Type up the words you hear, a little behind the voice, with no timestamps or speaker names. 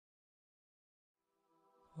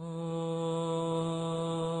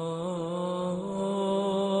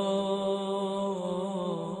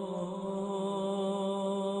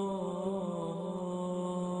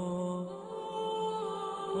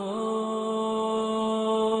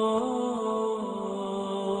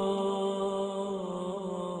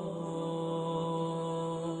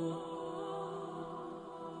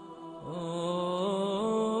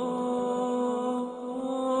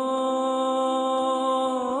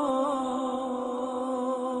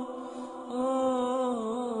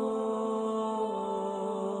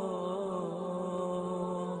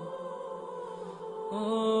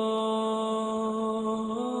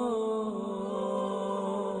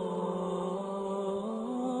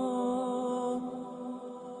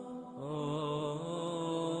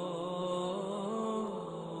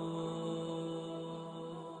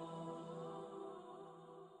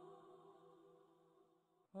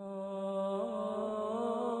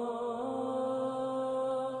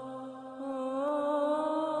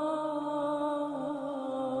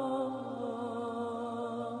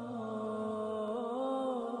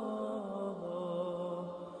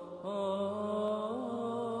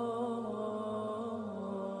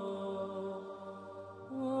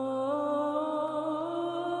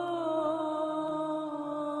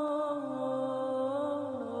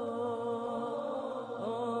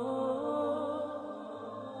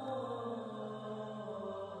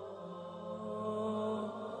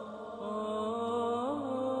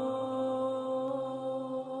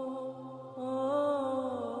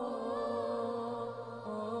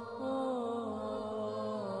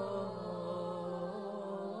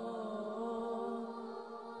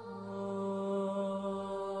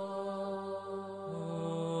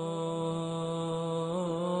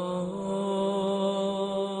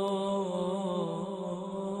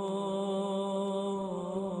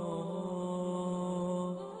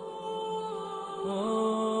بسم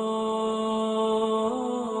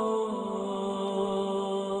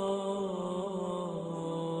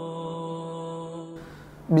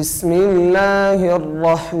الله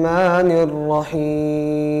الرحمن الرحيم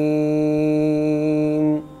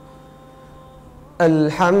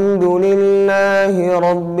الحمد لله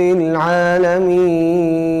رب العالمين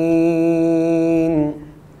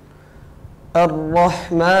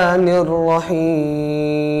الرحمن الرحيم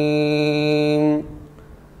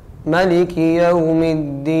ملك يوم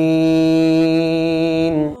الدين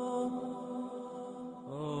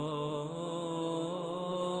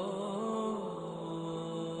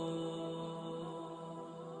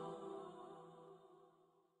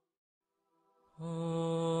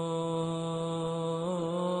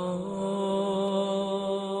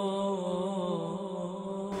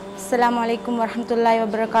Assalamu alaikum warahmatullahi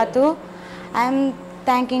wabarakatuh. I am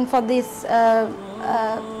thanking for these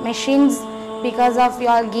machines because of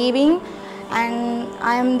your giving, and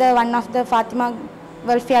I am the one of the Fatima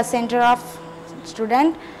Welfare Center of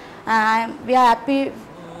student. We are happy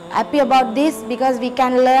about this because we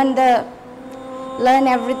can learn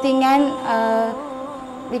everything, and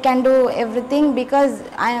we can do everything because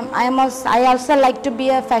I also like to be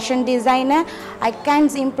a fashion designer. I can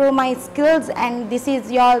improve my skills, and this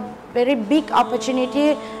is your very big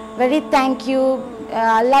opportunity. Very thank you.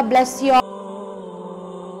 Allah bless you.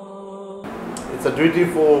 It's a duty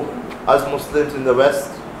for us Muslims in the West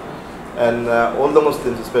and all the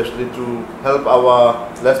Muslims especially to help our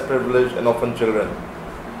less privileged and orphan children.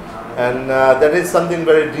 And that is something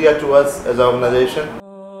very dear to us as an organization.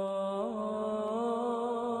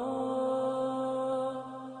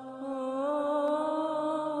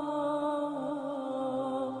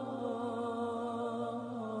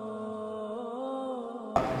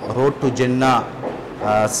 Road to जन्ना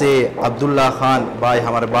से अब्दुल्ला खान भाई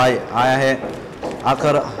हमारे भाई आया है,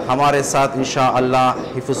 आकर हमारे साथ इंशाअल्लाह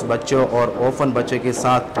हिफ्ज़ बच्चों और ऑर्फन बच्चे के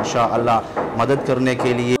साथ इंशाअल्लाह मदद करने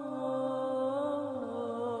के लिए।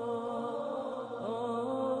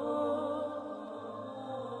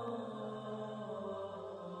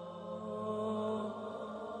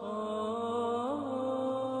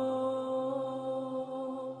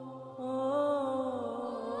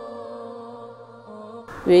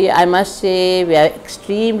 I must say we are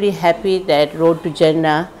extremely happy that Road to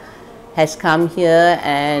Jannah has come here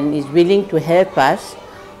and is willing to help us,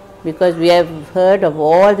 because we have heard of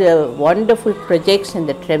all the wonderful projects and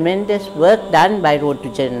the tremendous work done by Road to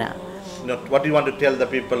Jannah. What do you want to tell the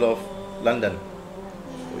people of London?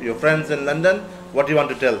 Your friends in London, what do you want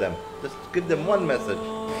to tell them? Just give them one message.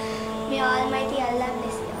 May Almighty Allah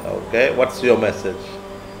bless you. Okay, what's your message?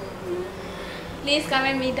 Please come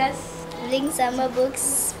and meet us. Bring summer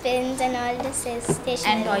books, pens and all the stationery.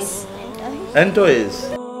 And toys. And toys.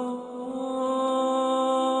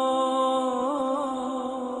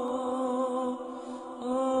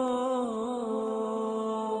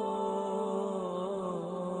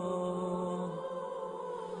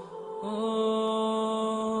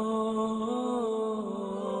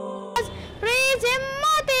 Praise Him,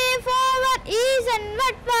 motive forward, ease and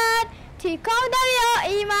what path. Take out of your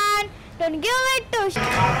iman. Don't give it to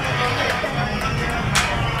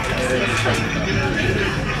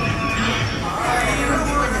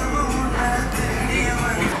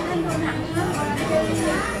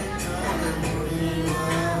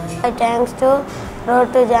Thanks to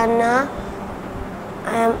Road to Jannah, I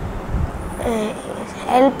am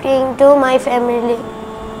helping to my family.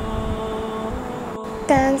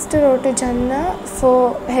 Thanks to Road to Jannah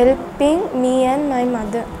for helping me and my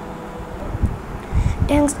mother.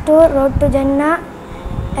 Thanks to Road to Jannah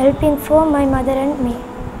helping for my mother and me.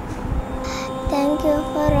 Thank you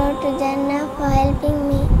for Road to Jannah for helping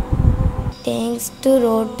me. Thanks to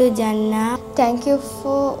Road to Jannah. Thank you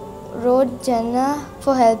for Road Jannah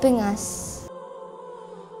for helping us.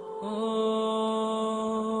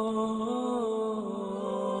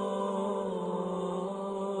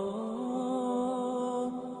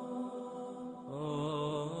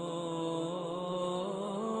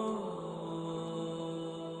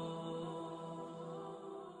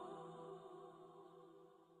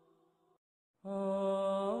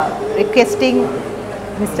 Requesting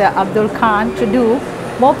Mr. Abdul Khan to do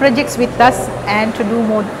more projects with us and to do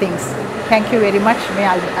more things. Thank you very much. May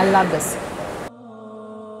Allah bless.